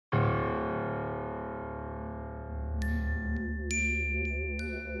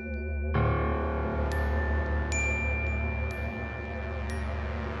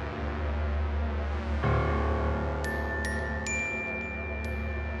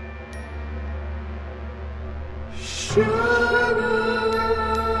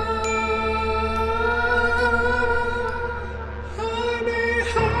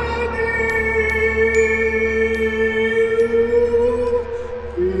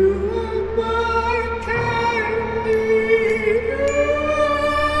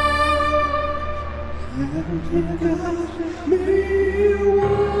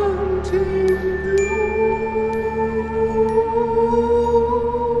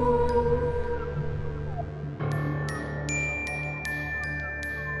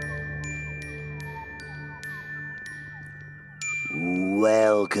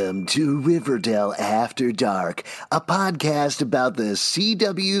Welcome to Riverdale After Dark, a podcast about the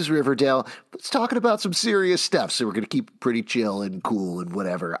CW's Riverdale that's talking about some serious stuff, so we're going to keep it pretty chill and cool and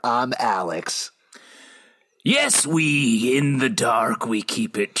whatever. I'm Alex. Yes, in the dark, we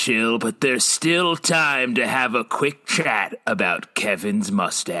keep it chill, but there's still time to have a quick chat about Kevin's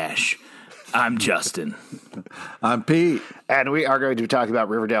mustache. I'm Justin. I'm Pete. And we are going to be talking about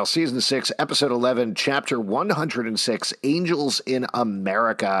Riverdale Season 6, Episode 11, Chapter 106, Angels in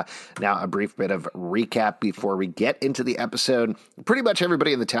America. Now, a brief bit of recap before we get into the episode. Pretty much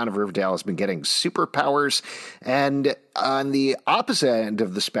everybody in the town of Riverdale has been getting superpowers, and on the opposite end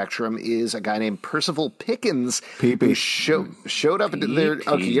of the spectrum is a guy named Percival Pickens, who showed up there.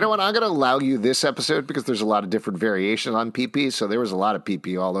 Okay, you know what? I'm going to allow you this episode because there's a lot of different variations on PP, so there was a lot of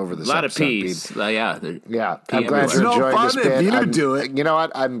PP all over this episode. A lot of P's. Yeah, I'm glad you're enjoying this bit. If you do it. You know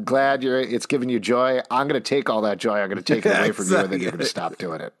what? I'm glad it's giving you joy. I'm going to take all that joy. I'm going to take it away from you, and then you're going to stop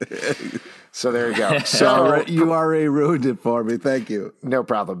doing it. So there you go. So you already ruined it for me. Thank you. No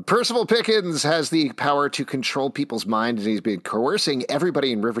problem. Percival Pickens has the power to control people's minds, and he's been coercing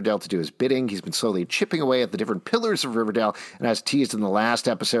everybody in Riverdale to do his bidding. He's been slowly chipping away at the different pillars of Riverdale, and as teased in the last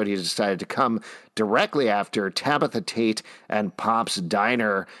episode, he decided to come directly after Tabitha Tate and Pop's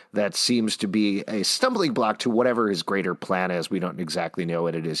Diner. That seems to be a stumbling block to whatever his greater plan is. We don't exactly know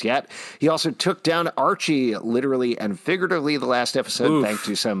what it is yet. He also took down Archie literally and figuratively the last episode, thanks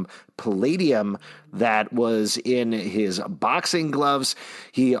to some palladium that was in his boxing gloves.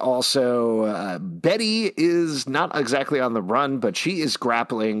 He also, Betty is not exactly on the run, but she is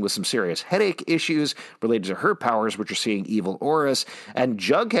grappling with some serious headache issues related to her powers, which are seeing evil auras. And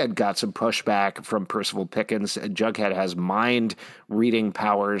Jughead got some pushback from Percival Pickens. Jughead has mind reading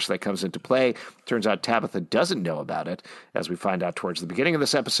powers that comes into play. Turns out Tabitha doesn't know about it, as we find out towards the beginning of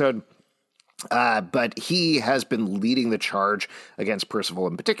this episode. But he has been leading the charge against Percival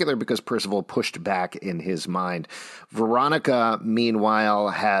in particular because Percival pushed back in his mind. Veronica, meanwhile,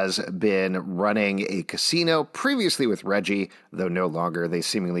 has been running a casino previously with Reggie, though no longer. They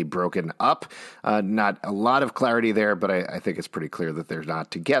seemingly broken up. Not a lot of clarity there, but I think it's pretty clear that they're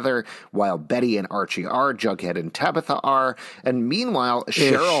not together. While Betty and Archie are, Jughead and Tabitha are. And meanwhile,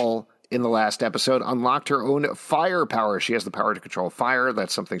 Cheryl, in the last episode, unlocked her own fire power. She has the power to control fire.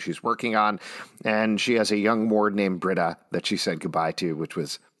 That's something she's working on. And she has a young ward named Britta that she said goodbye to, which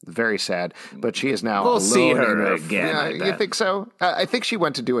was very sad. But she is now alone. We'll see her again. You think so? I think she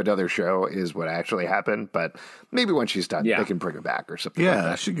went to do another show is what actually happened. But maybe when she's done, they can bring her back or something like that.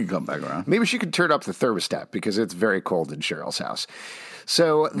 Yeah, she can come back around. Maybe she could turn up the thermostat because it's very cold in Cheryl's house.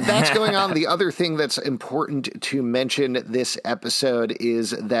 So that's going on. The other thing that's important to mention this episode is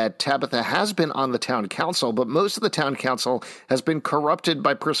that Tabitha has been on the town council, but most of the town council has been corrupted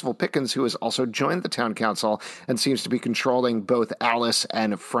by Percival Pickens, who has also joined the town council and seems to be controlling both Alice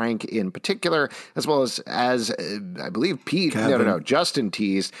and Frank in particular, as well as I believe Pete, Justin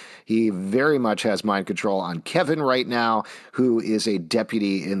teased. He very much has mind control on Kevin right now, who is a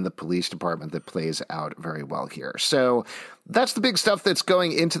deputy in the police department that plays out very well here. So that's the big stuff that's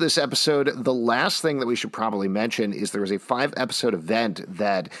going into this episode. The last thing that we should probably mention is there was a 5-episode event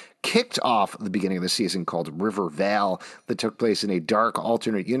that kicked off the beginning of the season called Riverdale that took place in a dark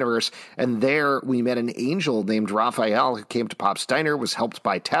alternate universe. And there we met an angel named Raphael who came to Pop's Diner, was helped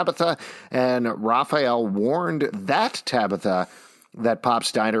by Tabitha, and Raphael warned that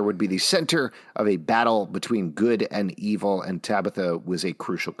Pop's Diner would be the center of a battle between good and evil, and Tabitha was a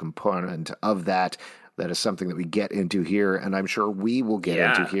crucial component of that. That is something that we get into here, and I'm sure we will get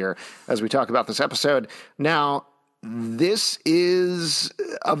into here as we talk about this episode. Now, this is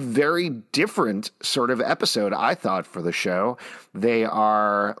a very different sort of episode, I thought, for the show. They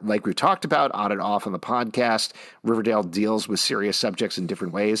are, like we've talked about on and off on the podcast, Riverdale deals with serious subjects in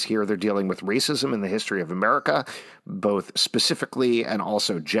different ways. Here they're dealing with racism in the history of America, both specifically and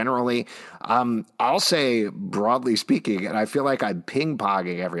also generally. I'll say, broadly speaking, and I feel like I'm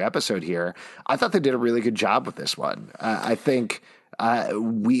ping-ponging every episode here, I thought they did a really good job with this one. I think I've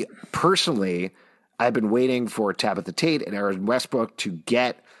been waiting for Tabitha Tate and Aaron Westbrook to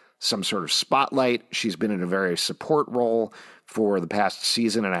get some sort of spotlight. She's been in a very support role for the past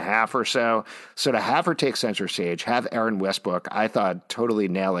season and a half or so. So to have her take center stage, have Aaron Westbrook, I thought totally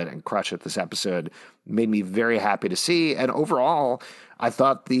nail it and crush it this episode. Made me very happy to see. And overall, I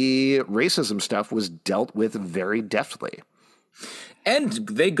thought the racism stuff was dealt with very deftly. And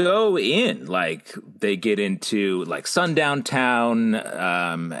they go in, like, they get into, like, Sundown Town,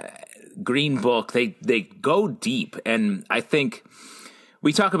 Green Book. They go deep. And I think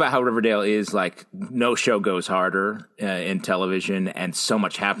we talk about how Riverdale is, like, no show goes harder in television, and so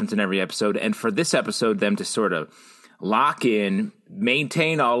much happens in every episode. And for this episode, them to sort of lock in,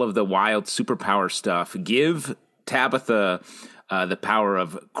 maintain all of the wild superpower stuff, give Tabitha the power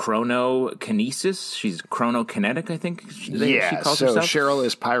of chronokinesis. She's chronokinetic, I think. She calls so herself. Cheryl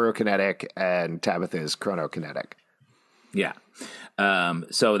is pyrokinetic and Tabitha is chronokinetic. Yeah.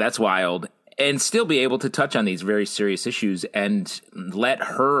 So that's wild. And still be able to touch on these very serious issues and let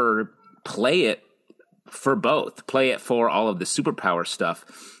her play it for both. Play it for all of the superpower stuff.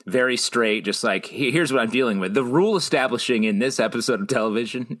 Very straight, just like, here's what I'm dealing with. The rule establishing in this episode of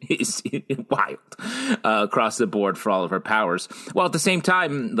television is wild across the board for all of her powers. While at the same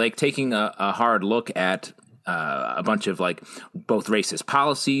time, like, taking a hard look at a bunch of, like, both racist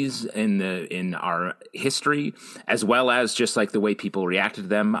policies in our history, as well as just, like, the way people reacted to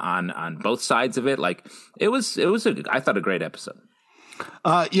them on both sides of it. Like, I thought a great episode.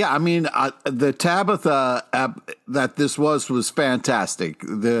 Yeah, I mean, the Tabitha app that this was fantastic.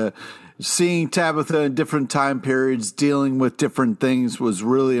 Seeing Tabitha in different time periods dealing with different things was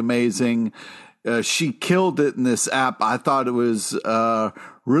really amazing. She killed it in this app. I thought it was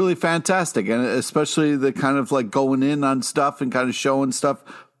really fantastic, and especially the kind of, like, going in on stuff and kind of showing stuff.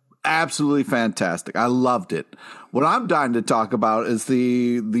 Absolutely fantastic. I loved it. What I'm dying to talk about is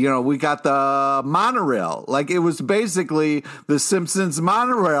we got the monorail. Like, it was basically the Simpsons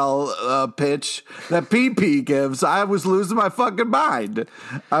monorail pitch that PP gives. I was losing my fucking mind.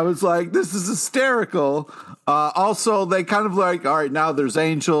 I was like, this is hysterical. Also, they kind of like, all right, now there's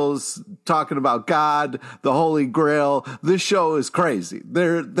angels talking about God, the Holy Grail. This show is crazy.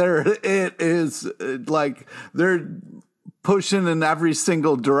 It is like, they're pushing in every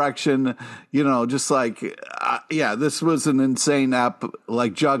single direction, just like, this was an insane app,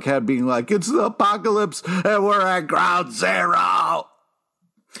 like Jughead being like, it's the apocalypse and we're at ground zero.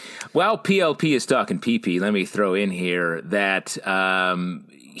 While PLP is talking PP, let me throw in here that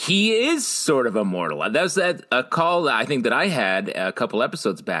he is sort of immortal. That was a call I think that I had a couple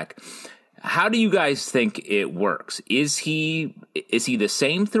episodes back. How do you guys think it works? Is he the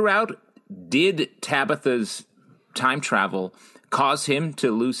same throughout? Did Tabitha's time travel cause him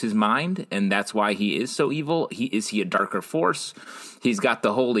to lose his mind, and that's why he is so evil? Is he a darker force? He's got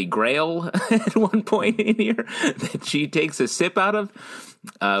the Holy Grail at one point in here that she takes a sip out of.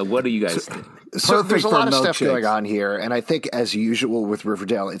 What do you guys think? So there's a lot of stuff going on here, and I think, as usual with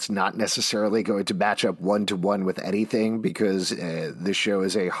Riverdale, it's not necessarily going to match up one-to-one with anything, because this show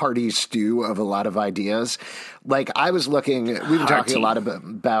is a hearty stew of a lot of ideas. Like, I was looking, we've been talking a lot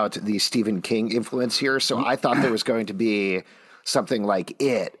about the Stephen King influence here, so I thought there was going to be something like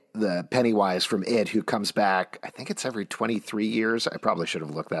It, the Pennywise from It, who comes back, I think it's every 23 years. I probably should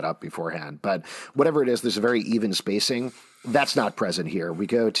have looked that up beforehand, but whatever it is, there's a very even spacing. That's not present here. We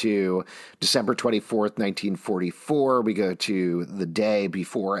go to December 24th, 1944. We go to the day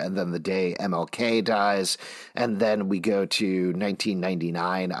before and then the day MLK dies. And then we go to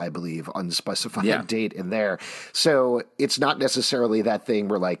 1999, I believe, unspecified date in there. So it's not necessarily that thing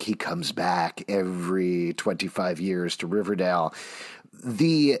where, like, he comes back every 25 years to Riverdale.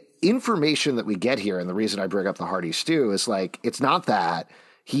 The information that we get here, and the reason I bring up the hearty stew, is like, it's not that.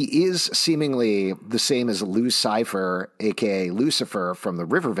 He is seemingly the same as Lou Cypher, a.k.a. Lucifer, from the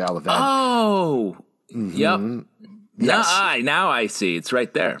Riverdale event. Oh, yep. Yes. Now I see. It's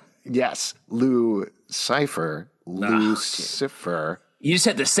right there. Yes. Lou Cypher, Lucifer. You just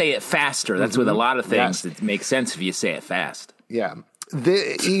have to say it faster. That's with a lot of things that make sense if you say it fast. Yeah.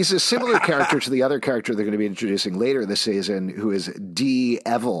 He's a similar character to the other character they're going to be introducing later this season, who is D.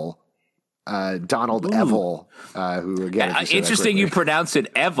 Evil. Donald Evil, who again, interesting you pronounce it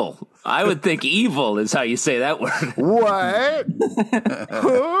Evil. I would think evil is how you say that word. What?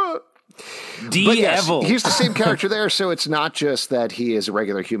 Evil. He's the same character there, so it's not just that he is a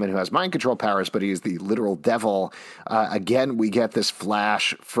regular human who has mind control powers, but he's the literal devil. Again, we get this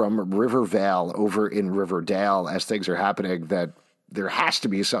flash from Rivervale over in Riverdale as things are happening that there has to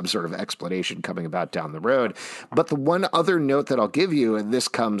be some sort of explanation coming about down the road. But the one other note that I'll give you, and this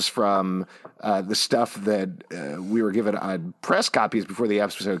comes from the stuff that we were given on press copies before the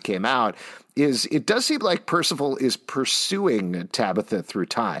episode came out, is it does seem like Percival is pursuing Tabitha through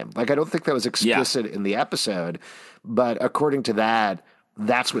time. Like, I don't think that was explicit in the episode, but according to that,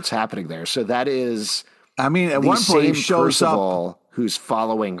 that's what's happening there. So that is, I mean, at one point he shows Percival who's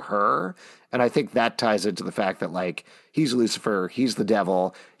following her. And I think that ties into the fact that, like, he's Lucifer, he's the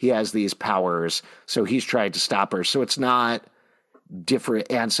devil, he has these powers, so he's trying to stop her. So it's not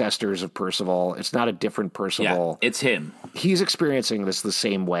different ancestors of Percival. It's not a different Percival. Yeah, it's him. He's experiencing this the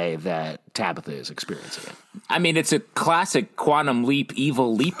same way that Tabitha is experiencing it. I mean, it's a classic quantum leap,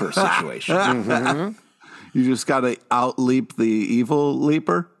 evil leaper situation. Mm-hmm. You just got to outleap the evil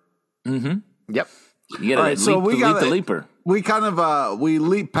leaper. Mm-hmm. Yep. You got to leap the leaper. We kind of we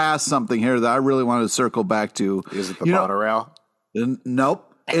leap past something here that I really want to circle back to. Is it the monorail? Nope.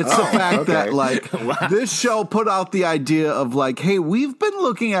 It's the fact that, like, this show put out the idea of, like, hey, we've been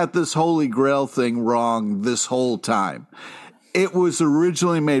looking at this Holy Grail thing wrong this whole time. It was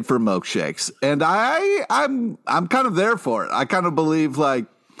originally made for milkshakes, and I'm kind of there for it. I kind of believe, like,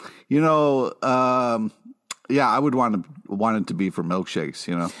 you know, I would want it to be for milkshakes,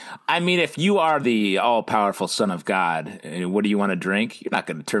 you know? I mean, if you are the all-powerful Son of God, what do you want to drink? You're not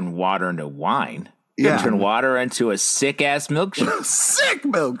going to turn water into wine. You're going to turn water into a sick-ass milkshake. Sick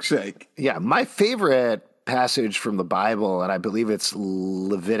milkshake. Yeah, my favorite passage from the Bible, and I believe it's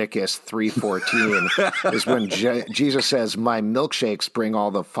Leviticus 3:14, is when Jesus says, "My milkshakes bring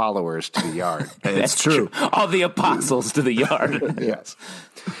all the followers to the yard." It's true. All the apostles to the yard. Yes.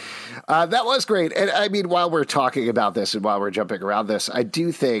 That was great. And I mean, while we're talking about this and while we're jumping around this, I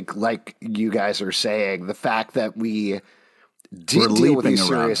do think, like you guys are saying, the fact that we did deal with these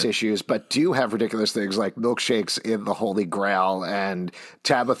serious issues, but do have ridiculous things like milkshakes in the Holy Grail and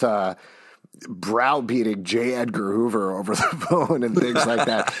Tabitha browbeating J. Edgar Hoover over the phone and things like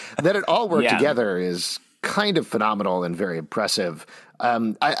that, that it all worked together is kind of phenomenal and very impressive.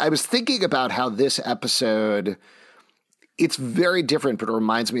 I was thinking about how this episode, it's very different, but it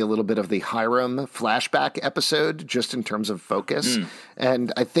reminds me a little bit of the Hiram flashback episode, just in terms of focus.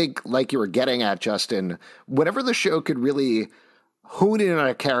 And I think, like you were getting at, Justin, whenever the show could really hone in on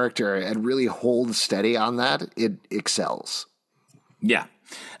a character and really hold steady on that, it excels. Yeah.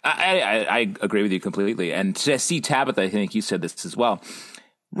 I agree with you completely. And to see Tabitha, I think you said this as well,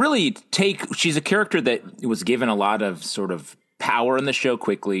 really she's a character that was given a lot of sort of power in the show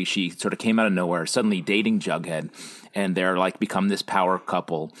quickly. She sort of came out of nowhere, suddenly dating Jughead, and they're like become this power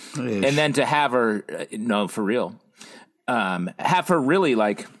couple. Ish. And then to have her, no, for real, have her really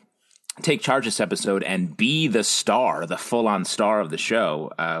like take charge this episode and be the star, the full on star of the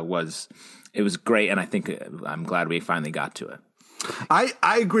show was great. And I think I'm glad we finally got to it.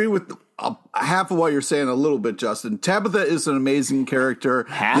 I agree with half of what you're saying a little bit, Justin. Tabitha is an amazing character.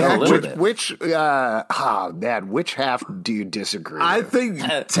 Which half do you disagree I with? think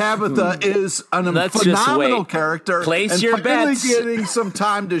Tabitha is an phenomenal character. Place your bets. Getting some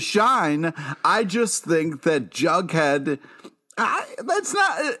time to shine. I just think that Jughead, I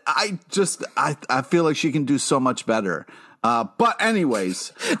feel like she can do so much better. But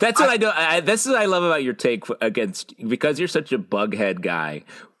anyways, that's what I do. That's what I love about your take against, because you're such a bughead guy.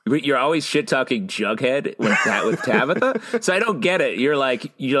 You're always shit talking Jughead with Tabitha, so I don't get it. You're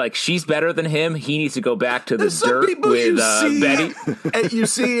like she's better than him. He needs to go back to the dirt with Betty. And you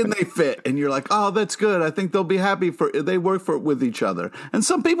see, and they fit, and you're like, oh, that's good. I think they'll be happy they work with each other. And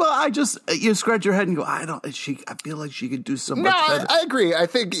some people, you scratch your head and go, I feel like she could do so much better. I agree. I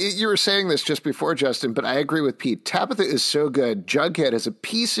think you were saying this just before, Justin, but I agree with Pete. Tabitha is so good. Jughead is a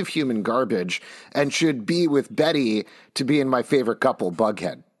piece of human garbage and should be with Betty to be in my favorite couple,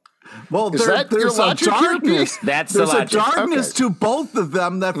 Bughead. Well, there's a darkness. There's a darkness to both of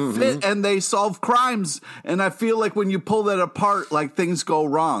them that fit, and they solve crimes. And I feel like when you pull that apart, like things go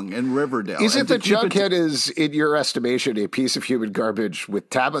wrong in Riverdale. Is it that Jughead is, in your estimation, a piece of human garbage with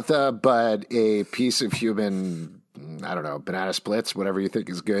Tabitha, but a piece of human, I don't know, banana splits, whatever you think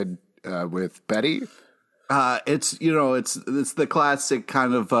is good, with Betty? It's the classic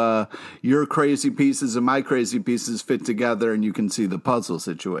kind of your crazy pieces and my crazy pieces fit together, and you can see the puzzle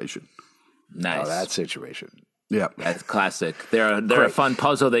situation. Nice. Oh, that situation. Yeah, that's classic. They're a fun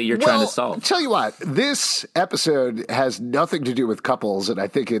puzzle that you're trying to solve. Tell you what, this episode has nothing to do with couples, and I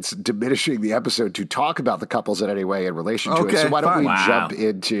think it's diminishing the episode to talk about the couples in any way in relation to it. So why don't we jump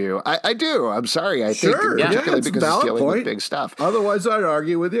into? I do. I'm sorry. I think particularly because it's dealing with big stuff. Otherwise, I'd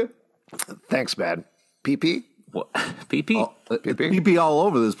argue with you. Thanks, man. PP? PP? PP all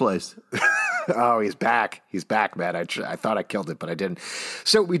over this place. Oh, he's back. He's back, man. I thought I killed it, but I didn't.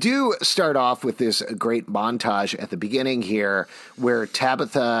 So we do start off with this great montage at the beginning here where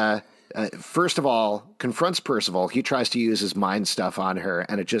Tabitha, first of all, confronts Percival. He tries to use his mind stuff on her,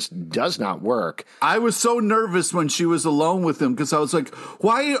 and it just does not work. I was so nervous when she was alone with him because I was like,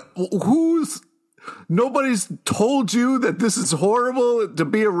 why? Nobody's told you that this is horrible to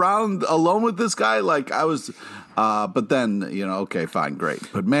be around alone with this guy? Like, I was... but then, okay, fine, great.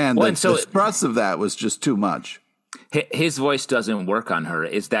 But man, the stress of that was just too much. His voice doesn't work on her.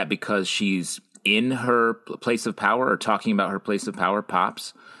 Is that because she's in her place of power or talking about her place of power,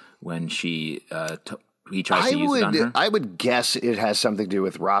 Pops, when he tries to use it on her? I would guess it has something to do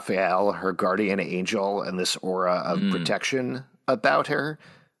with Raphael, her guardian angel, and this aura of protection about her,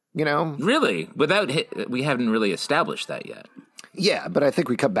 Really? We haven't really established that yet. Yeah, but I think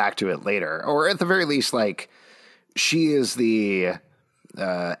we come back to it later. Or at the very least, like... She is the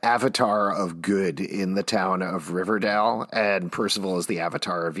avatar of good in the town of Riverdale, and Percival is the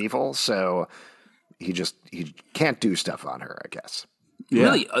avatar of evil. So he can't do stuff on her, I guess. Yeah.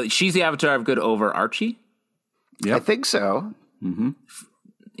 Really? She's the avatar of good over Archie? Yeah, I think so. Mm-hmm.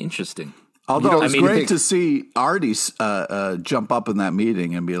 Interesting. Although it was great to see Artie jump up in that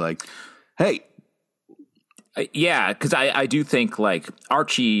meeting and be like, hey. Yeah, because I do think like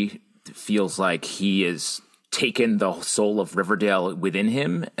Archie feels like he is... taken the soul of Riverdale within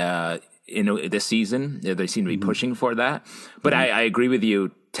him in this season. They seem to be pushing for that. But I agree with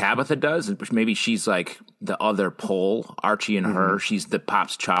you. Tabitha does. Maybe she's like the other pole. Archie and her. She's the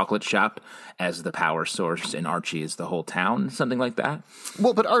Pop's chocolate shop as the power source, and Archie is the whole town. Something like that.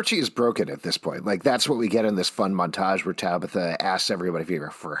 Well, but Archie is broken at this point. Like, that's what we get in this fun montage where Tabitha asks everybody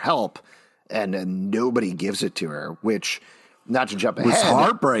for help, and nobody gives it to her, which... Not to jump ahead. It's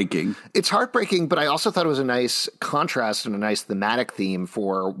heartbreaking. It's heartbreaking, but I also thought it was a nice contrast and a nice thematic theme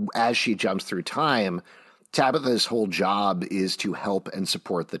for as she jumps through time. Tabitha's whole job is to help and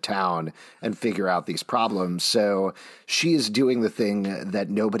support the town and figure out these problems. So she is doing the thing that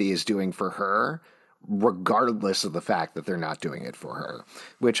nobody is doing for her, regardless of the fact that they're not doing it for her,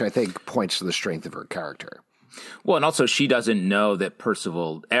 which I think points to the strength of her character. Well, and also she doesn't know that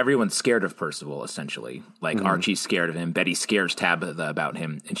Percival, everyone's scared of Percival, essentially. Like Archie's scared of him, Betty scares Tabitha about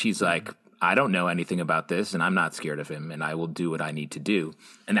him, and she's like, I don't know anything about this, and I'm not scared of him, and I will do what I need to do.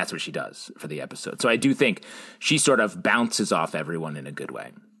 And that's what she does for the episode. So I do think she sort of bounces off everyone in a good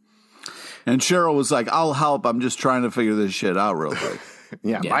way. And Cheryl was like, I'll help, I'm just trying to figure this shit out real quick.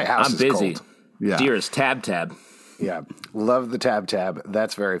 Yeah, my house I'm is busy. cold. Yeah. Dearest Tab. Yeah, love the tab.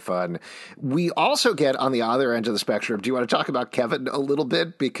 That's very fun. We also get on the other end of the spectrum. Do you want to talk about Kevin a little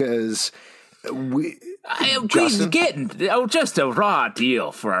bit? Because he's getting just a raw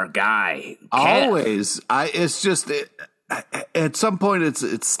deal for our guy. Always. It's just at some point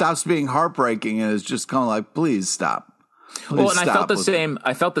it stops being heartbreaking and it's just kind of like, please stop. And I felt the same.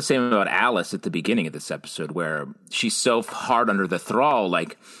 I felt the same about Alice at the beginning of this episode, where she's so hard under the thrall.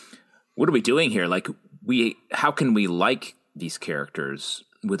 Like, what are we doing here? Like, how can we like these characters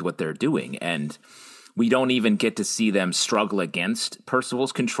with what they're doing? And we don't even get to see them struggle against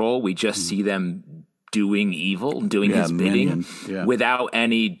Percival's control. We just see them doing evil, doing his bidding without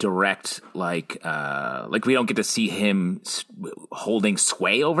any direct, like we don't get to see him holding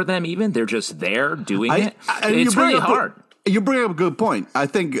sway over them even. They're just there doing it. It's really hard. You bring up a good point. I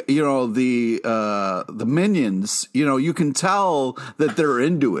think, the Minions, you can tell that they're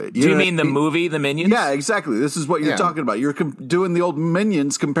into it. Do you mean the movie, The Minions? Yeah, exactly. This is what you're talking about. You're doing the old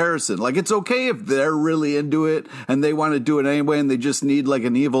Minions comparison. Like, it's okay if they're really into it and they want to do it anyway and they just need, like,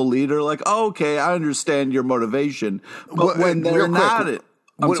 an evil leader. Like, oh, okay, I understand your motivation. But when they're not it.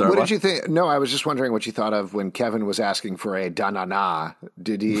 What did you think? No, I was just wondering what you thought of when Kevin was asking for a da-na-na.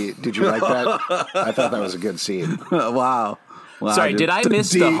 Did you like that? I thought that was a good scene. Wow. Sorry, did I miss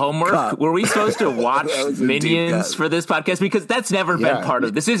the homework? Cut. Were we supposed to watch Minions for this podcast? Because that's never been part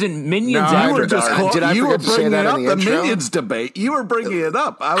of this. Isn't Minions After Dark? Did I forget to say that in the intro? Minions debate. You were bringing it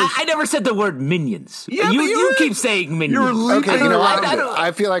up. I never said the word Minions. Yeah, you keep saying Minions. Okay, you know what?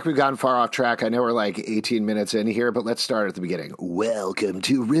 I feel like we've gone far off track. I know we're like 18 minutes in here, but let's start at the beginning. Welcome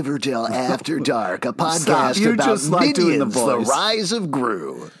to Riverdale After Dark, a podcast about Minions, the Rise of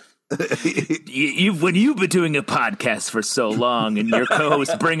Gru. When you've been doing a podcast for so long and your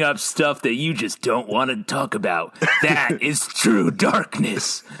co-hosts bring up stuff that you just don't want to talk about, that is true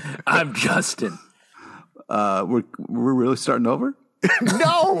darkness. I'm Justin. We're really starting over?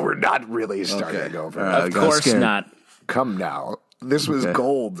 No, we're not really starting over. Of course not. Come now. This was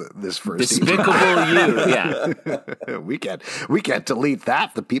gold, this first Despicable You, yeah. We can't delete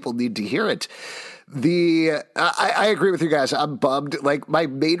that. The people need to hear it. I agree with you guys. I'm bummed. Like, my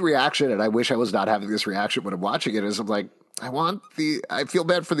main reaction, and I wish I was not having this reaction when I'm watching it, is I'm like, I feel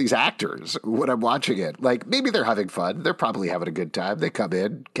bad for these actors when I'm watching it. Like, maybe they're having fun. They're probably having a good time. They come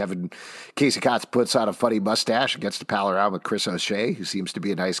in. Casey Cox puts on a funny mustache and gets to pal around with Chris O'Shea, who seems to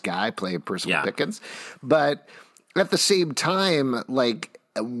be a nice guy playing Percival Pickens. But at the same time, like,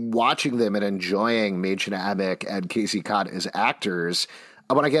 watching them and enjoying Machen Amick and Casey Cott as actors,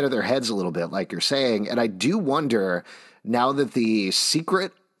 I want to get in their heads a little bit, like you're saying. And I do wonder, now that the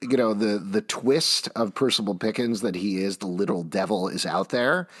secret, the twist of Percival Pickens, that he is the little devil, is out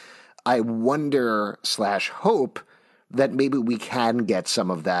there, I wonder / hope that maybe we can get some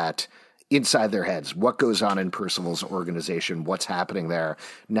of that inside their heads. What goes on in Percival's organization? What's happening there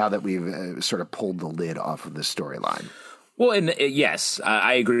now that we've sort of pulled the lid off of this storyline? Well, and yes,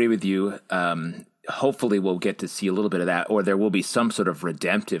 I agree with you. Hopefully we'll get to see a little bit of that, or there will be some sort of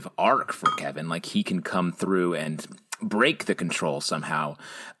redemptive arc for Kevin. Like, he can come through and break the control somehow.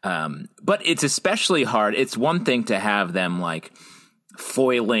 But it's especially hard. It's one thing to have them like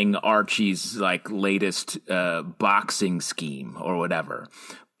foiling Archie's like latest boxing scheme or whatever.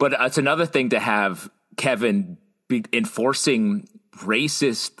 But it's another thing to have Kevin be enforcing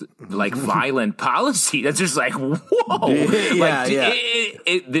racist, like violent policy. That's just like, whoa.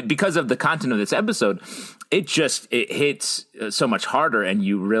 Because of the content of this episode, it hits so much harder. And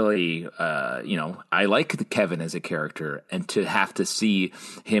you really, I like Kevin as a character, and to have to see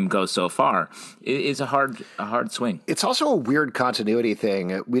him go so far is a hard swing. It's also a weird continuity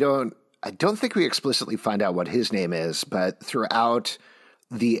thing. I don't think we explicitly find out what his name is, but throughout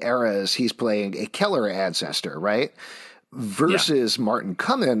the eras, he's playing a Keller ancestor, right? Versus Martin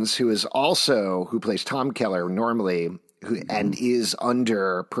Cummins, who plays Tom Keller normally, and is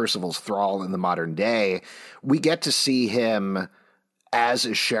under Percival's thrall in the modern day. We get to see him as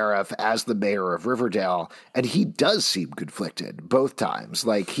a sheriff, as the mayor of Riverdale, and he does seem conflicted both times.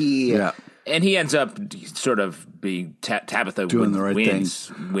 Like, and he ends up sort of being Tabitha doing the right wins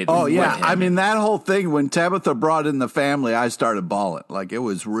thing. With him. I mean, that whole thing when Tabitha brought in the family, I started bawling. Like, it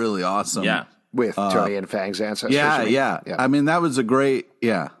was really awesome. Yeah. With Tony and Fang's ancestors. Yeah. I mean, that was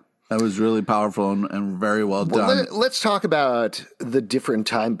that was really powerful and very well done. Let's talk about the different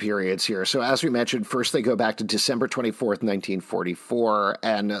time periods here. So, as we mentioned, first they go back to December 24th, 1944.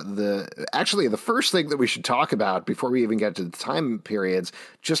 And the first thing that we should talk about before we even get to the time periods,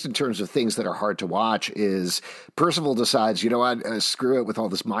 just in terms of things that are hard to watch, is Percival decides, you know what, screw it with all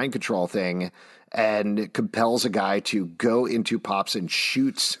this mind control thing, and compels a guy to go into Pops and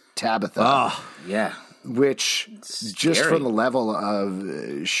shoots Tabitha. Oh, yeah. Which, just from the level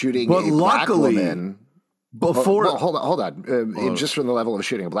of shooting but a black woman. Before. Hold on. Just from the level of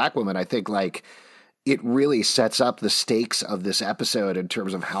shooting a black woman, I think, like, it really sets up the stakes of this episode in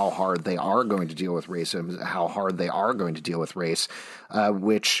terms of how hard they are going to deal with racism, how hard they are going to deal with race,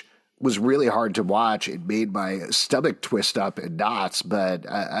 which was really hard to watch. It made my stomach twist up in knots, but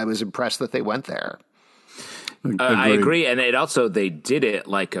I was impressed that they went there. I agree. And they did it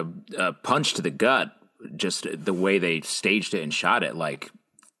like a punch to the gut, just the way they staged it and shot it. Like,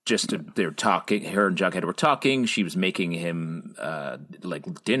 they were talking, her and Jughead were talking. She was making him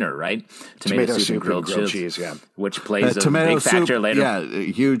like dinner, right? Tomato soup and grilled cheese, yeah. Which plays a big factor later. Yeah,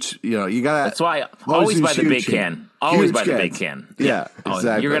 huge. You got. That's why always buy the big can. Always buy the big can. Yeah,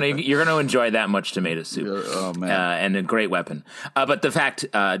 exactly. You're gonna enjoy that much tomato soup. Oh man, and a great weapon. But the fact,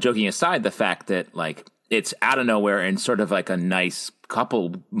 joking aside, the fact that like it's out of nowhere and sort of like a nice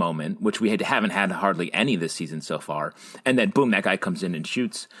couple moment, which we haven't had hardly any this season so far, and then boom, that guy comes in and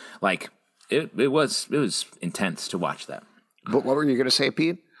shoots. Like it was intense to watch that. But what were you going to say,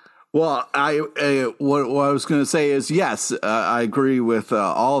 Pete? Well, what I was going to say is yes, I agree with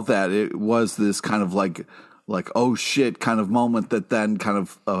all of that. It was this kind of like oh shit kind of moment that then kind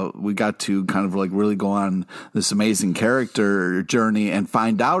of we got to kind of like really go on this amazing character journey and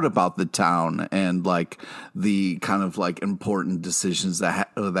find out about the town and like the kind of like important decisions that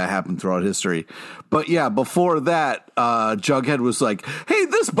happened throughout history. But yeah, before that, Jughead was like, "Hey,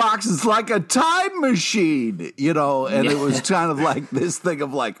 this box is like a time machine," and it was kind of like this thing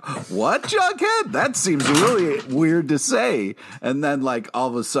of like, "What, Jughead? That seems really weird to say." And then like all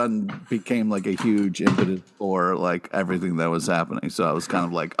of a sudden became like a huge impetus for like everything that was happening. So I was kind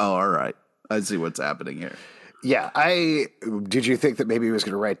of like, "Oh, all right, I see what's happening here." Yeah, did you think that maybe he was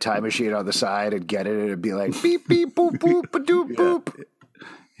going to write time machine on the side and get it and it'd be like beep beep boop boop doop boop?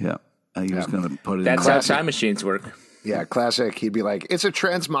 Yeah. He was going to put it. That's how time machines work. Yeah, classic. He'd be like, "It's a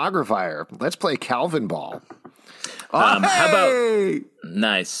transmogrifier. Let's play Calvin Ball." How about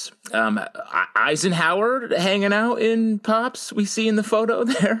nice Eisenhower hanging out in Pops? We see in the photo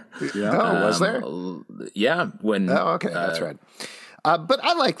there. Yeah. Oh, was there? Yeah. When. Oh, okay, that's right. But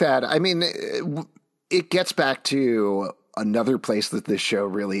I like that. I mean, it gets back to another place that this show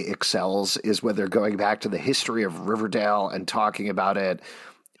really excels is when they're going back to the history of Riverdale and talking about it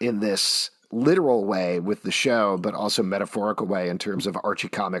in this literal way with the show, but also metaphorical way in terms of Archie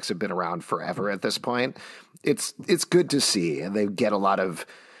comics have been around forever at this point. It's good to see. And they get a lot of,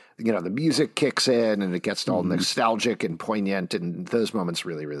 the music kicks in and it gets all nostalgic and poignant, and those moments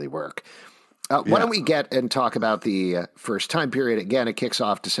really, really work. Why don't we get and talk about the first time period? Again, it kicks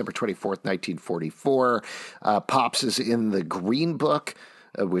off December 24th, 1944. Pops is in the Green Book,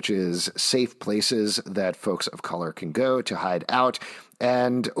 which is safe places that folks of color can go to hide out.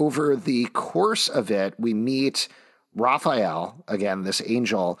 And over the course of it, we meet Raphael, again, this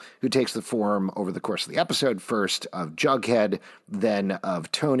angel, who takes the form over the course of the episode, first of Jughead, then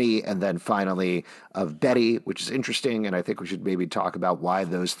of Tony, and then finally of Betty, which is interesting, and I think we should maybe talk about why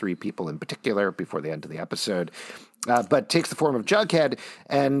those three people in particular before the end of the episode. But takes the form of Jughead,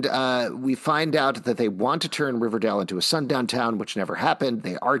 and we find out that they want to turn Riverdale into a sundown town, which never happened.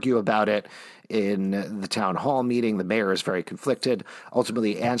 They argue about it in the town hall meeting. The mayor is very conflicted.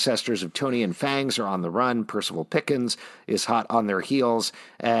 Ultimately, ancestors of Tony and Fangs are on the run. Percival Pickens is hot on their heels,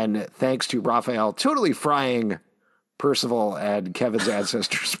 and thanks to Raphael totally frying Percival and Kevin's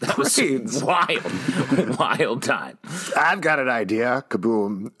ancestors' brains. Wild time. I've got an idea,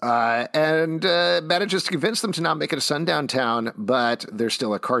 kaboom, and manages to convince them to not make it a sundown town, but there's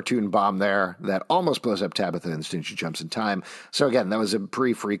still a cartoon bomb there that almost blows up Tabitha and she jumps in time. So again, that was a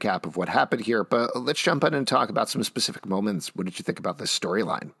brief recap of what happened here, but let's jump in and talk about some specific moments. What did you think about this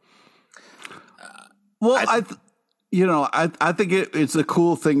storyline? Well, I think it's a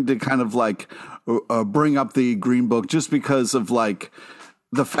cool thing to kind of like bring up the Green Book, just because of like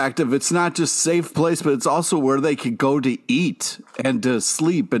the fact of it's not just safe place, but it's also where they could go to eat and to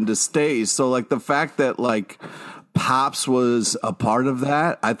sleep and to stay. So like the fact that like Pops was a part of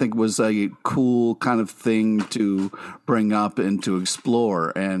that, I think was a cool kind of thing to bring up and to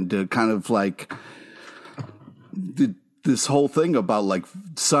explore, and to kind of like this whole thing about like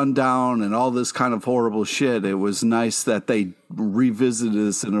sundown and all this kind of horrible shit. It was nice that they revisited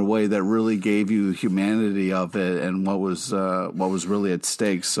this in a way that really gave you humanity of it and what was really at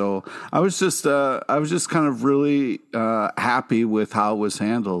stake. So I was just kind of really happy with how it was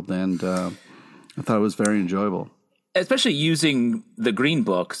handled, and I thought it was very enjoyable. Especially using the Green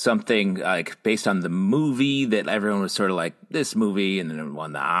Book, something like based on the movie that everyone was sort of like, this movie, and then it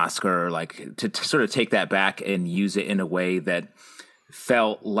won the Oscar, like to sort of take that back and use it in a way that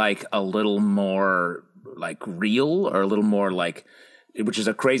felt like a little more like real, or a little more like, which is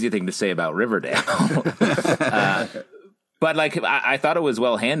a crazy thing to say about Riverdale. But like, I thought it was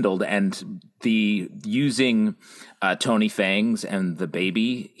well handled, and the using Tony Fangs and the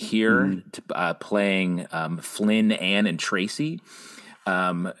baby here playing Flynn, Anne, and Tracy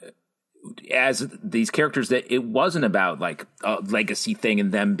as these characters, that it wasn't about like a legacy thing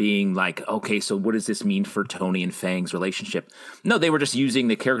and them being like, okay, so what does this mean for Tony and Fang's relationship? No, they were just using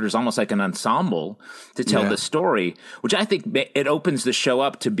the characters almost like an ensemble to tell the story, which I think it opens the show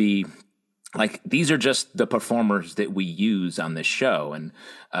up to be like, these are just the performers that we use on this show. And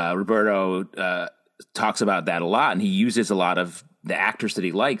Roberto talks about that a lot, and he uses a lot of the actors that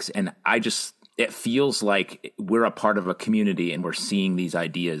he likes. And it feels like we're a part of a community, and we're seeing these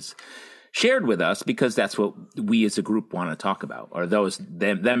ideas shared with us because that's what we as a group want to talk about, or them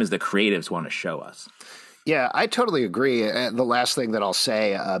as the creatives want to show us. Yeah, I totally agree. And the last thing that I'll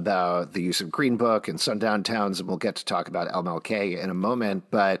say about the use of Green Book and sundown towns, and we'll get to talk about MLK in a moment,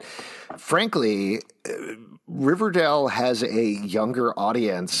 but frankly, Riverdale has a younger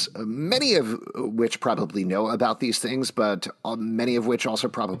audience, many of which probably know about these things, but many of which also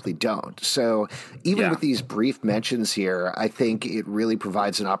probably don't. So even with these brief mentions here, I think it really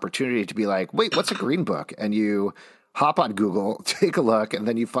provides an opportunity to be like, wait, what's a Green Book? And you hop on Google, take a look, and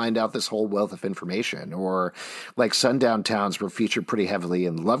then you find out this whole wealth of information. Or like sundown towns were featured pretty heavily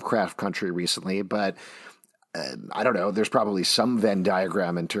in Lovecraft Country recently, but I don't know, there's probably some Venn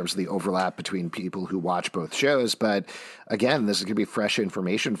diagram in terms of the overlap between people who watch both shows. But again, this is going to be fresh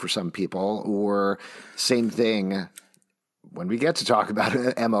information for some people. Or same thing, when we get to talk about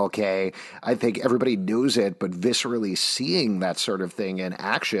MLK, I think everybody knows it, but viscerally seeing that sort of thing in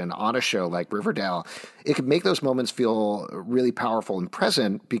action on a show like Riverdale, it can make those moments feel really powerful and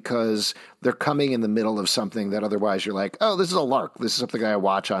present because they're coming in the middle of something that otherwise you're like, oh, this is a lark. This is something I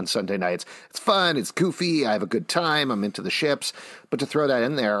watch on Sunday nights. It's fun. It's goofy. I have a good time. I'm into the ships. But to throw that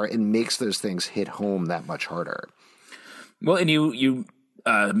in there, it makes those things hit home that much harder. Well, and you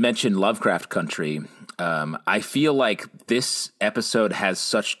mentioned Lovecraft Country. I feel like this episode has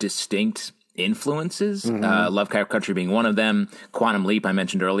such distinct influences, Lovecraft Country being one of them, Quantum Leap I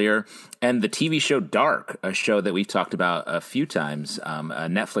mentioned earlier, and the TV show Dark, a show that we've talked about a few times, a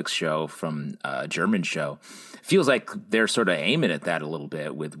Netflix show from a German show. Feels like they're sort of aiming at that a little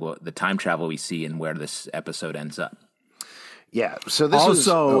bit with what the time travel we see and where this episode ends up. Yeah, so this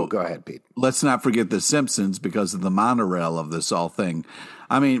also, go ahead, Pete. Let's not forget The Simpsons because of the monorail of this whole thing.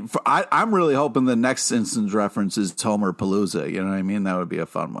 I mean, I'm really hoping the next Simpsons reference is Homer Palooza. You know what I mean? That would be a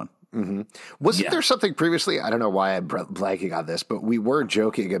fun one. Mm-hmm. Wasn't there something previously? I don't know why I'm blanking on this, but we were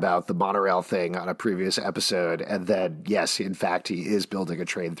joking about the monorail thing on a previous episode. And then, yes, in fact, he is building a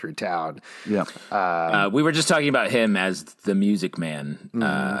train through town. Yeah. We were just talking about him as the Music Man,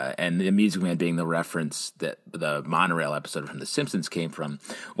 and the Music Man being the reference that the monorail episode from The Simpsons came from.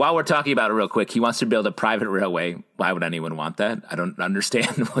 While we're talking about it real quick, he wants to build a private railway. Why would anyone want that? I don't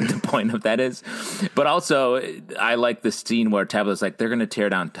understand what the point of that is. But also, I like the scene where Tabitha's like, they're going to tear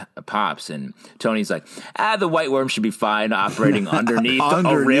down Pops, and Tony's like, the White Worm should be fine operating underneath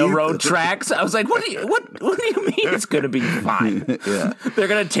a railroad tracks. I was like, what do you mean it's going to be fine? Yeah. They're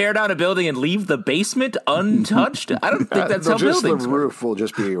going to tear down a building and leave the basement untouched? I don't think that's how buildings the roof will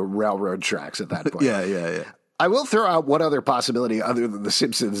just be railroad tracks at that point. Yeah. I will throw out one other possibility other than The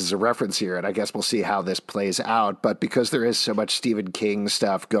Simpsons as a reference here, and I guess we'll see how this plays out. But because there is so much Stephen King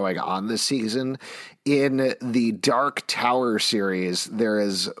stuff going on this season, in the Dark Tower series, there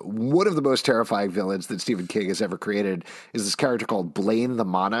is one of the most terrifying villains that Stephen King has ever created is this character called Blaine the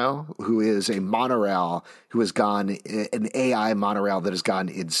Mono, who is a monorail who has gone, an AI monorail that has gone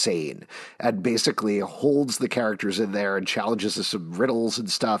insane and basically holds the characters in there and challenges us some riddles and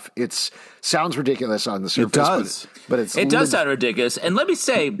stuff. It sounds ridiculous on the surface. It does. But it does sound ridiculous. And let me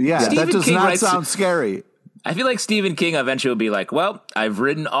say, that does King not sound scary. I feel like Stephen King eventually will be like, well, I've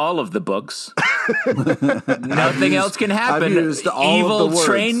written all of the books. Nothing else can happen. I've used all Evil of the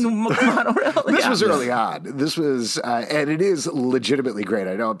train monorail. This was early on. This was, and it is legitimately great.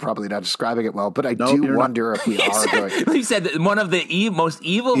 I know I'm probably not describing it well, but I do wonder if we are going. He said that one of the most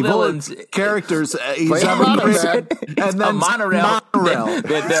evil villains characters he's ever created, and then a monorail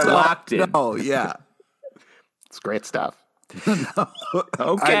that they're locked in. Oh, yeah. It's great stuff.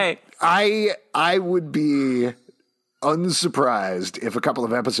 Okay. I would be unsurprised if a couple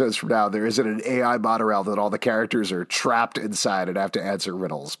of episodes from now there isn't an AI monorail that all the characters are trapped inside and have to answer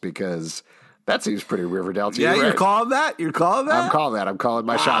riddles, because that seems pretty Riverdale to you, right? You're calling that? You're calling that? I'm calling that. I'm calling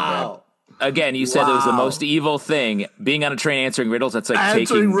my shot, man. Again, you said it was the most evil thing. Being on a train answering riddles, that's like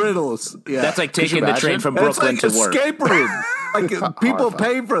answering riddles. Yeah. That's like taking the train from Brooklyn to work. Escape room. Like people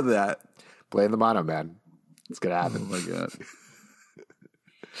pay for that. Blame the mono, man. It's going to happen. Oh, my God.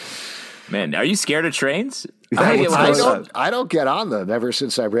 Man, are you scared of trains? I don't get on them ever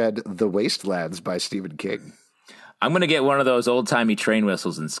since I read The Wastelands by Stephen King. I'm going to get one of those old-timey train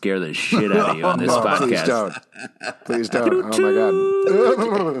whistles and scare the shit out of you on this podcast. Please don't. Oh,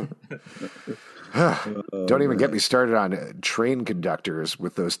 my God. Don't even get me started on train conductors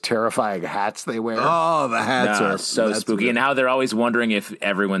with those terrifying hats they wear. Oh, the hats are so spooky. And how they're always wondering if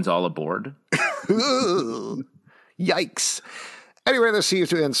everyone's all aboard. Yikes. Anyway, the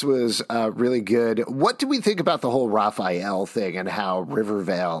sequence was really good. What do we think about the whole Raphael thing and how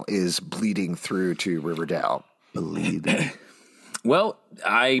Rivervale is bleeding through to Riverdale? Well,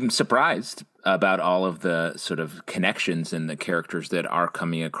 I'm surprised about all of the sort of connections and the characters that are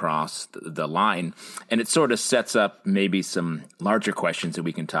coming across the line. And it sort of sets up maybe some larger questions that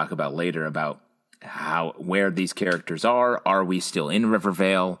we can talk about later about where these characters are. Are we still in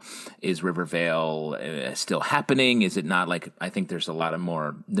Rivervale? Is Rivervale still happening? Is it not? Like, I think there's a lot of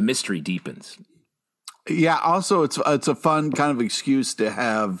more, the mystery deepens. Yeah. Also, it's a fun kind of excuse to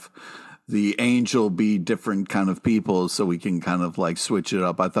have the angel be different kind of people so we can kind of like switch it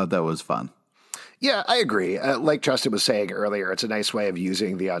up. I thought that was fun. Yeah, I agree. Like Justin was saying earlier, it's a nice way of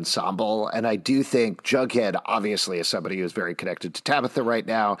using the ensemble. And I do think Jughead obviously is somebody who's very connected to Tabitha right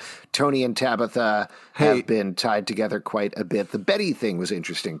now. Tony and Tabitha have been tied together quite a bit. The Betty thing was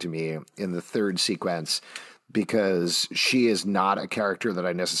interesting to me in the third sequence because she is not a character that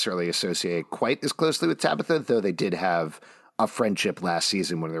I necessarily associate quite as closely with Tabitha, though they did have a friendship last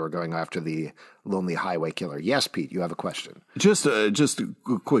season when they were going after the Lonely Highway Killer. Yes, Pete, you have a question. Just a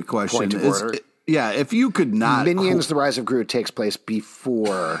quick question. Point of order. Yeah, if you could not... Minions, The Rise of Gru takes place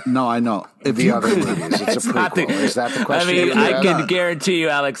before... No, I know. If the other movies. It's a prequel. Is that the question? I mean, I can guarantee you,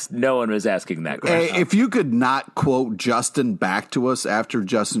 Alex, no one was asking that question. Hey, if you could not quote Justin back to us after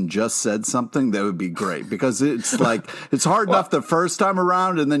Justin just said something, that would be great. Because it's like, it's hard enough the first time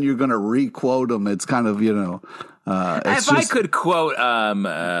around, and then you're going to re-quote him. It's kind of, If I could quote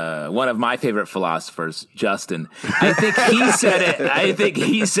one of my favorite philosophers, Justin, I think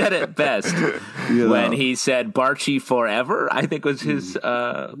he said it best when he said "Barchi forever." I think was his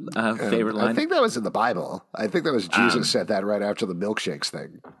favorite line. I think that was in the Bible. I think that was Jesus said that right after the milkshakes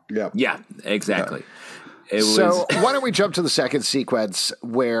thing. Yeah, exactly. So why don't we jump to the second sequence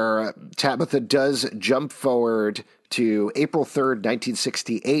where Tabitha does jump forward to April 3rd,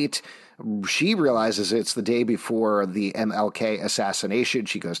 1968. She realizes it's the day before the MLK assassination.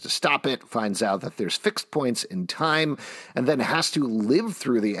 She goes to stop it, finds out that there's fixed points in time, and then has to live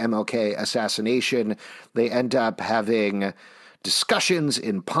through the MLK assassination. They end up having discussions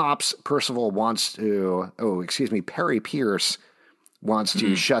in Pops. Perry Pierce wants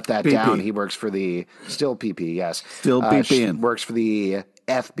to shut that PP. down. He works for the Still PP, yes. Still PP. Works for the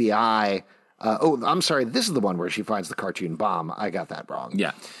FBI. I'm sorry. This is the one where she finds the cartoon bomb. I got that wrong.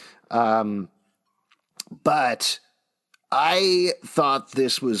 Yeah. But I thought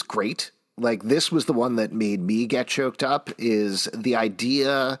this was great. Like, this was the one that made me get choked up, is the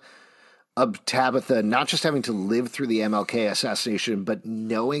idea of Tabitha not just having to live through the MLK assassination, but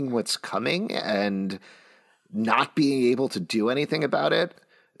knowing what's coming and not being able to do anything about it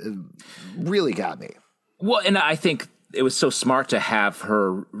really got me. Well, and I think it was so smart to have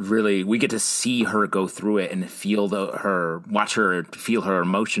her we get to see her go through it and watch her feel her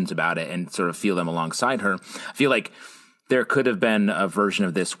emotions about it and sort of feel them alongside her. I feel like there could have been a version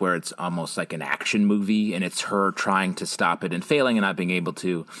of this where it's almost like an action movie and it's her trying to stop it and failing and not being able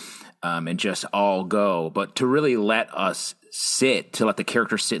to, and just all go. But to really let the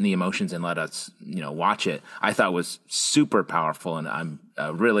character sit in the emotions and let us, watch it, I thought was super powerful. And I'm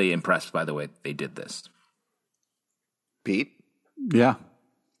really impressed by the way they did this. Pete? Yeah.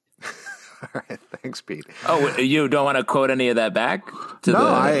 All right. Thanks, Pete. Oh, you don't want to quote any of that back?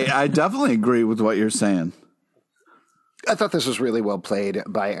 I definitely agree with what you're saying. I thought this was really well played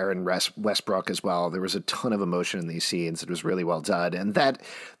by Aaron Westbrook as well. There was a ton of emotion in these scenes. It was really well done. And that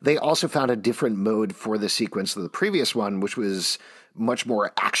they also found a different mode for the sequence of the previous one, which was much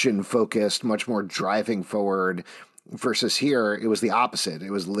more action-focused, much more driving forward. Versus here, it was the opposite.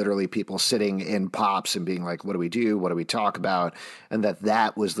 It was literally people sitting in Pops and being like, what do we do? What do we talk about? And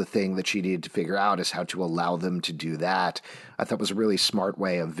that was the thing that she needed to figure out, is how to allow them to do that. I thought was a really smart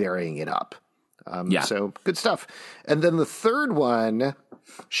way of varying it up. So good stuff. And then the third one,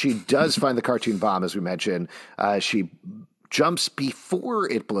 she does find the cartoon bomb, as we mentioned. She jumps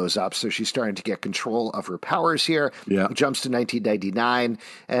before it blows up, so she's starting to get control of her powers here. Yeah. Jumps to 1999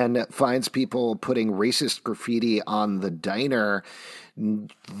 and finds people putting racist graffiti on the diner.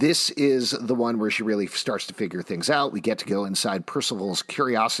 This is the one where she really starts to figure things out. We get to go inside Percival's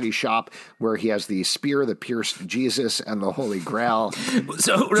curiosity shop, where he has the spear that pierced Jesus and the Holy Grail.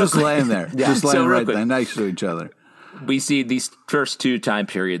 So just laying there, just laying right there next to each other. We see these first two time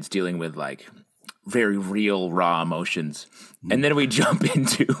periods dealing with like very real, raw emotions. And then we jump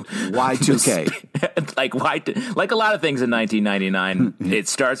into Y2K. like a lot of things in 1999, it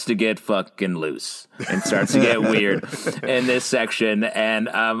starts to get fucking loose and starts to get weird in this section. And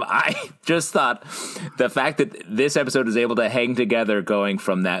I just thought the fact that this episode is able to hang together, going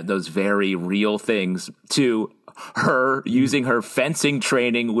from those very real things to her using her fencing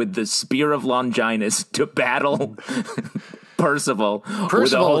training with the Spear of Longinus to battle Percival with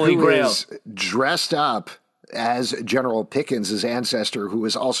the Holy Grail. Is dressed up as General Pickens' ancestor, who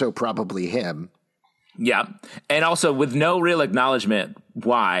is also probably him. Yeah. And also with no real acknowledgement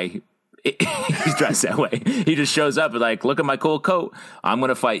why he's dressed that way. He just shows up and like, look at my cool coat. I'm going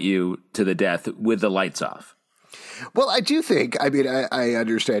to fight you to the death with the lights off. Well, I do think, I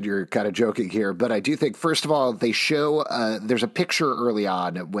understand you're kind of joking here, but I do think, first of all, they show, there's a picture early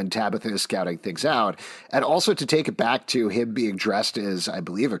on when Tabitha is scouting things out, and also to take it back to him being dressed as, I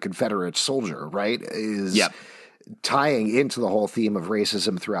believe, a Confederate soldier, right? Tying into the whole theme of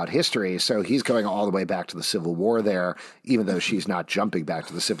racism throughout history. So he's going all the way back to the Civil War there, even though she's not jumping back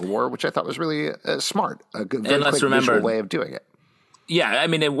to the Civil War, which I thought was really smart, a good, very quick visual way of doing it. Yeah, I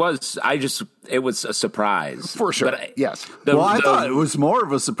mean, it was a surprise. For sure, yes. I thought it was more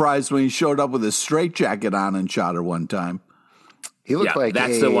of a surprise when he showed up with a straitjacket on and shot her one time. He looked like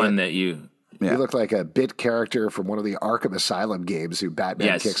the one that you... Yeah. He looked like a bit character from one of the Arkham Asylum games who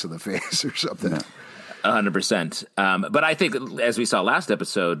Batman kicks in the face or something. 100%. But I think, as we saw last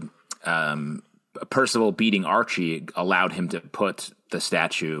episode, Percival beating Archie allowed him to put the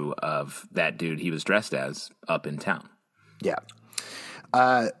statue of that dude he was dressed as up in town. Yeah.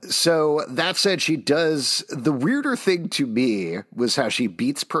 So that said, she does, the weirder thing to me was how she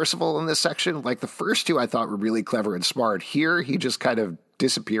beats Percival in this section. Like the first two I thought were really clever and smart. Here, he just kind of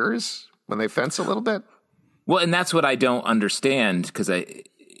disappears when they fence a little bit. Well, and that's what I don't understand, because I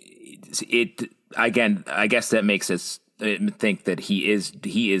guess that makes us think that he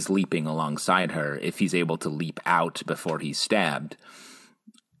is leaping alongside her if he's able to leap out before he's stabbed.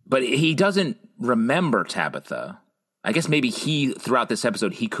 But he doesn't remember Tabitha. I guess maybe throughout this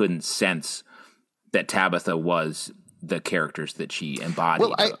episode, he couldn't sense that Tabitha was the characters that she embodied.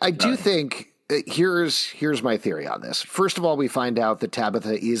 Well, I do think here's my theory on this. First of all, we find out that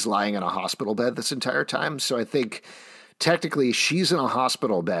Tabitha is lying in a hospital bed this entire time. So I think technically she's in a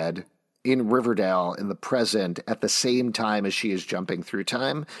hospital bed in Riverdale in the present at the same time as she is jumping through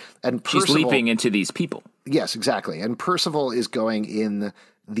time. And she's leaping into these people. Yes, exactly. And Percival is going in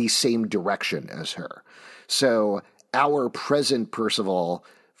the same direction as her. So our present Percival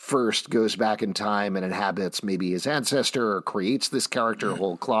first goes back in time and inhabits maybe his ancestor or creates this character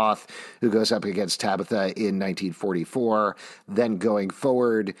whole cloth who goes up against Tabitha in 1944. Then going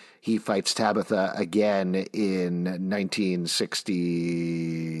forward, he fights Tabitha again in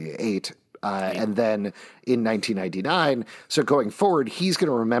 1968. And then in 1999. So going forward, he's going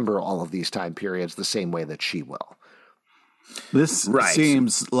to remember all of these time periods the same way that she will. This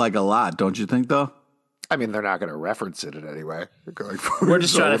seems like a lot, don't you think, though? I mean, they're not going to reference it in any way going forward. We're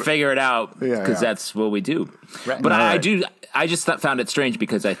just trying to figure it out because that's what we do. Right. But I just found it strange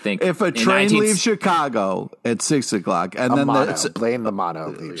because I think if a train leaves Chicago at 6 o'clock and then blame the mono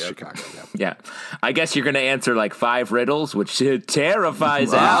leaves Chicago. Yeah. I guess you're going to answer like 5 riddles, which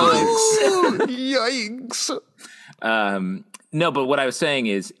terrifies Alex. Yikes. No, but what I was saying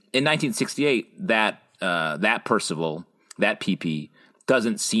is in 1968, that Percival, that PP,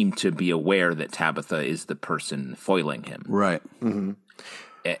 doesn't seem to be aware that Tabitha is the person foiling him. Right. Mm-hmm.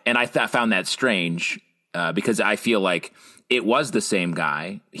 And I found that strange because I feel like it was the same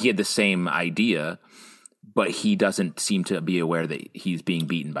guy. He had the same idea, but he doesn't seem to be aware that he's being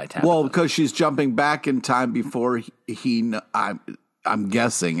beaten by Tabitha. Well, because she's jumping back in time before I'm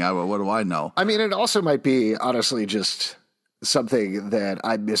guessing. What do I know? I mean, it also might be, honestly, just something that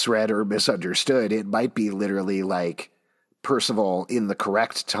I misread or misunderstood. It might be literally like Percival in the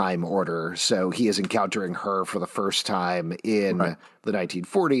correct time order. So he is encountering her for the first time in the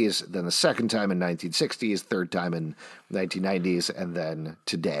 1940s, then the second time in 1960s, third time in 1990s, and then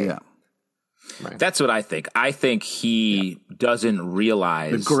today. Yeah. Right. That's what I think. I think he doesn't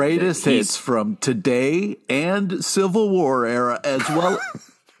realize the greatest hits from today and Civil War era as well.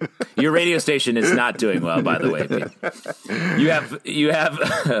 Your radio station is not doing well, by the way, Pete. You have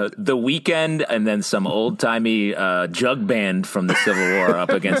The Weeknd and then some old timey jug band from the Civil War up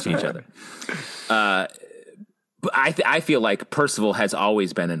against each other. But I feel like Percival has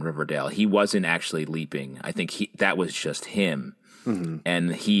always been in Riverdale. He wasn't actually leaping. I think that was just him,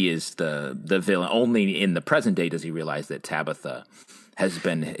 and he is the villain. Only in the present day does he realize that Tabitha has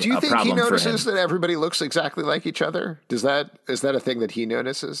been a problem for him. Do you think he notices that everybody looks exactly like each other? Is that a thing that he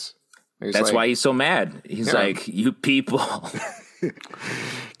notices? That's why he's so mad. He's like, you people.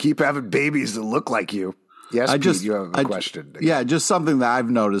 Keep having babies that look like you. Yes, Pete, you have a question. Yeah, just something that I've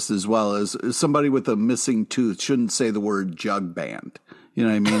noticed as well is somebody with a missing tooth shouldn't say the word jug band. You know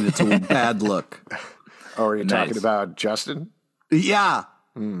what I mean? It's a bad look. Oh, are you talking about Justin? Yeah.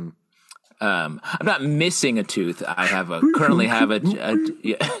 I'm not missing a tooth. I currently have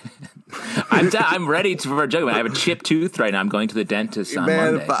I'm ready for a jug. I have a chipped tooth right now. I'm going to the dentist on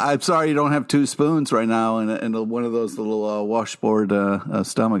Monday. I'm sorry you don't have 2 spoons right now and one of those little washboard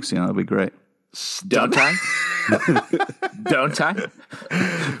stomachs. You know, it'd be great. Don't I? Don't I?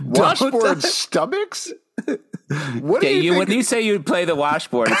 Washboard stomachs? What do you think? When you say you play the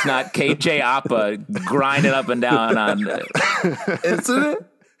washboard, it's not KJ Appa grinding up and down on. Isn't it?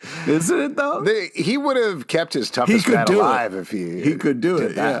 Isn't it though? He would have kept his toughest man alive if he could do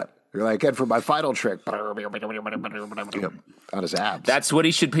it. That. Yeah. You're like, and for my final trick on his abs. That's what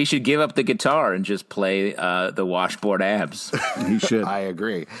he should. He should give up the guitar and just play the washboard abs. He should. I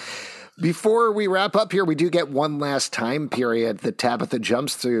agree. Before we wrap up here, we do get one last time period that Tabitha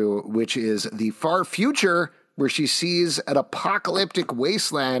jumps through, which is the far future, where she sees an apocalyptic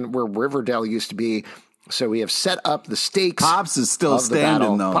wasteland where Riverdale used to be. So we have set up the stakes. Pops is still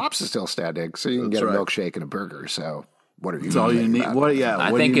standing, though. Pops is still standing, so you can get a milkshake and a burger. So what are you? That's all you need.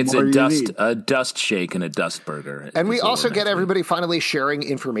 I think it's a dust shake and a dust burger. And we also get everybody finally sharing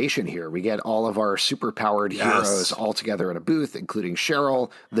information here. We get all of our super-powered heroes all together in a booth, including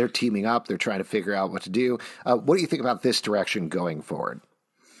Cheryl. They're teaming up. They're trying to figure out what to do. What do you think about this direction going forward?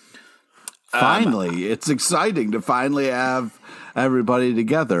 Finally, it's exciting to finally have everybody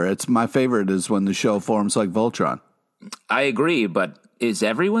together. It's my favorite is when the show forms like Voltron. I agree, but is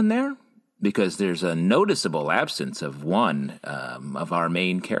everyone there? Because there's a noticeable absence of one of our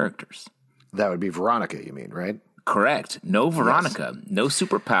main characters. That would be Veronica, you mean, right? Correct. No Veronica. Yes. No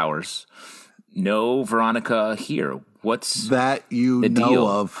superpowers. No Veronica here. What's that you know deal?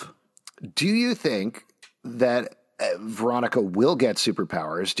 Of? Do you think that Veronica will get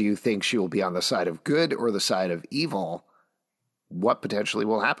superpowers? Do you think she will be on the side of good or the side of evil? What potentially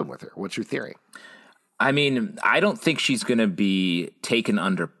will happen with her? What's your theory? I mean, I don't think she's going to be taken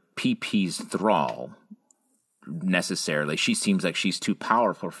under PP's thrall necessarily. She seems like she's too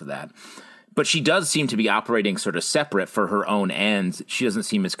powerful for that. But she does seem to be operating sort of separate for her own ends. She doesn't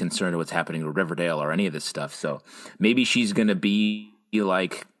seem as concerned with what's happening to Riverdale or any of this stuff. So maybe she's going to be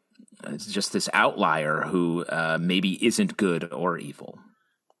like just this outlier who maybe isn't good or evil.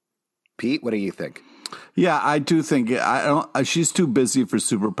 Pete, what do you think? Yeah, I do think she's too busy for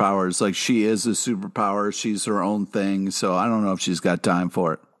superpowers. Like, she is a superpower. She's her own thing. So I don't know if she's got time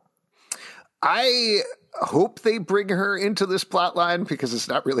for it. I hope they bring her into this plot line because it's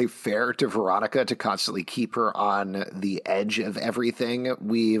not really fair to Veronica to constantly keep her on the edge of everything.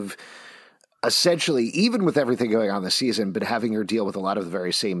 We've essentially, even with everything going on this season, been having her deal with a lot of the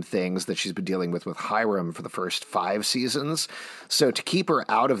very same things that she's been dealing with Hiram for the first 5 seasons. So to keep her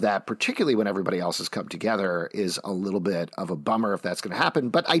out of that, particularly when everybody else has come together, is a little bit of a bummer if that's going to happen.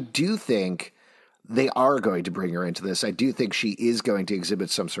 But I do think they are going to bring her into this. I do think she is going to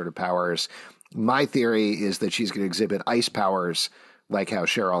exhibit some sort of powers. My theory is that she's going to exhibit ice powers, like how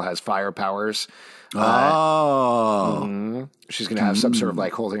Cheryl has fire powers. She's going to have some sort of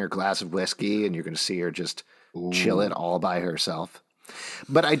like holding her glass of whiskey, and you're going to see her just chill it all by herself.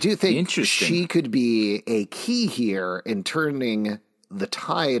 But I do think she could be a key here in turning the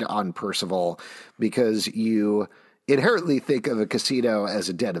tide on Percival, because you inherently think of a casino as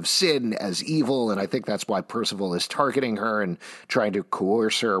a den of sin, as evil, and I think that's why Percival is targeting her and trying to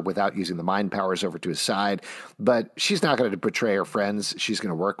coerce her without using the mind powers over to his side. But she's not going to betray her friends. She's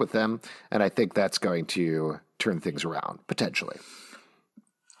going to work with them, and I think that's going to turn things around, potentially.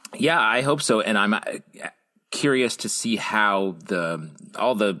 Yeah, I hope so, and I'm curious to see how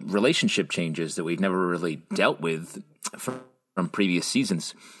all the relationship changes that we've never really dealt with from previous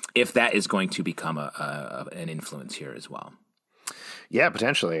seasons, if that is going to become an influence here as well. Yeah,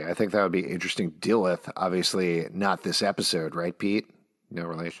 potentially. I think that would be interesting to deal with. Obviously, not this episode, right, Pete? No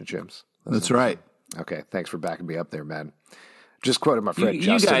relationships. That's right. Okay, thanks for backing me up there, man. Just quoted my friend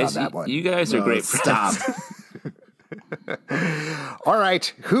Justin on that one. You guys are great. Stop. All right,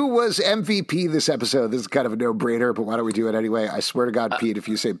 who was MVP this episode? This is kind of a no-brainer, but why don't we do it anyway? I swear to God, Pete, if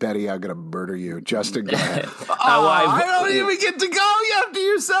you say Betty, I'm going to murder you. Justin, go ahead. I don't even get to go after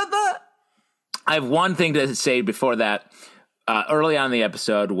you said that. I have one thing to say before that. Early on in the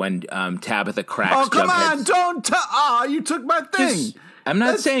episode, when Tabitha cracks Jughead's... Oh, come on, don't... you took my thing. I'm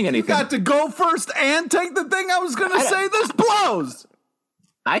not saying anything. You got to go first and take the thing I was going to say. This blows.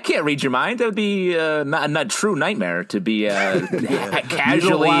 I can't read your mind. That would be not a true nightmare to be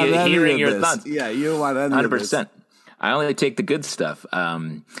casually hearing your thoughts. Yeah, you don't want any 100%. I only take the good stuff.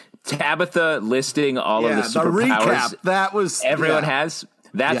 Tabitha listing all of the superpowers. Recap, that was everyone has.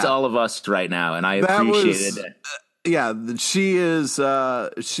 That's all of us right now, and I appreciated it. She is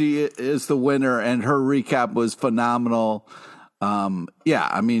the winner, and her recap was phenomenal.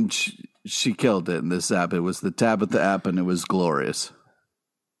 I mean, she killed it in this app. It was the Tabitha app, and it was glorious.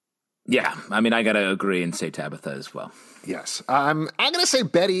 Yeah, I mean, I got to agree and say Tabitha as well. Yes. I'm going to say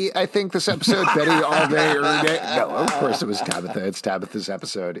Betty, I think, this episode. Betty all day, every day. No, of course it was Tabitha. It's Tabitha's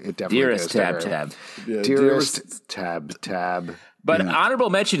episode. It definitely Dearest Tab. Yeah, Dearest Tab. But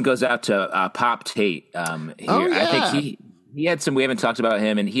honorable mention goes out to Pop Tate. Here. I think he had some, we haven't talked about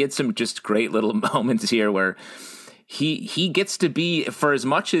him, and he had some just great little moments here where he gets to be, for as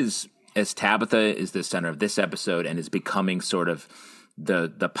much as Tabitha is the center of this episode and is becoming sort of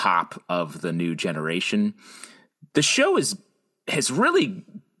the pop of the new generation, the show has really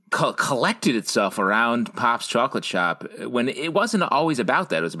collected itself around Pop's Chocolate Shop when it wasn't always about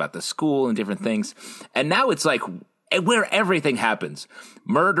that. It was about the school and different things. And now it's like where everything happens.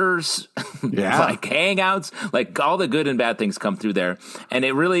 Murders, like hangouts, like all the good and bad things come through there. And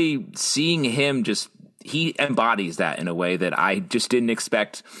it really, seeing him he embodies that in a way that I just didn't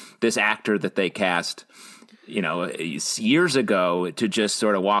expect this actor that they cast, years ago, to just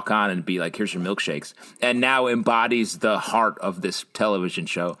sort of walk on and be like, here's your milkshakes, and now embodies the heart of this television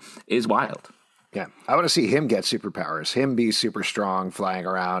show is wild. Yeah, I want to see him get superpowers, him be super strong, flying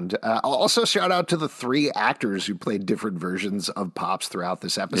around. Also, shout out to the 3 actors who played different versions of Pops throughout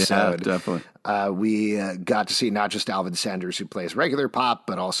this episode. Yeah, definitely. We got to see not just Alvin Sanders, who plays regular Pop,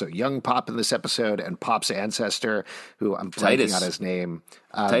 but also young Pop in this episode, and Pop's ancestor, who I'm blanking on his name.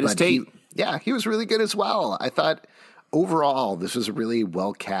 Titus Tate. He was really good as well. I thought overall, this was a really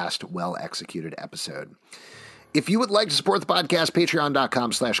well-cast, well-executed episode. If you would like to support the podcast,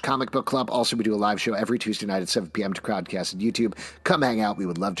 patreon.com/comicbookclub. Also, we do a live show every Tuesday night at 7 p.m. to Crowdcast and YouTube. Come hang out. We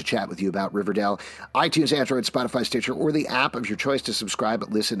would love to chat with you about Riverdale. iTunes, Android, Spotify, Stitcher, or the app of your choice to subscribe,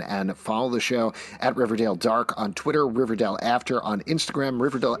 listen, and follow the show at Riverdale Dark on Twitter, Riverdale After on Instagram,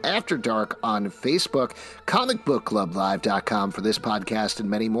 Riverdale After Dark on Facebook, comicbookclublive.com for this podcast and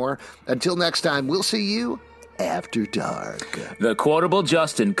many more. Until next time, we'll see you after dark. The quotable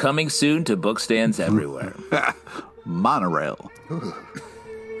Justin coming soon to bookstands everywhere. Monorail.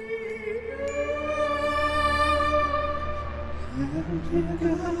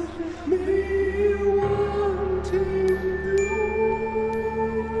 Me.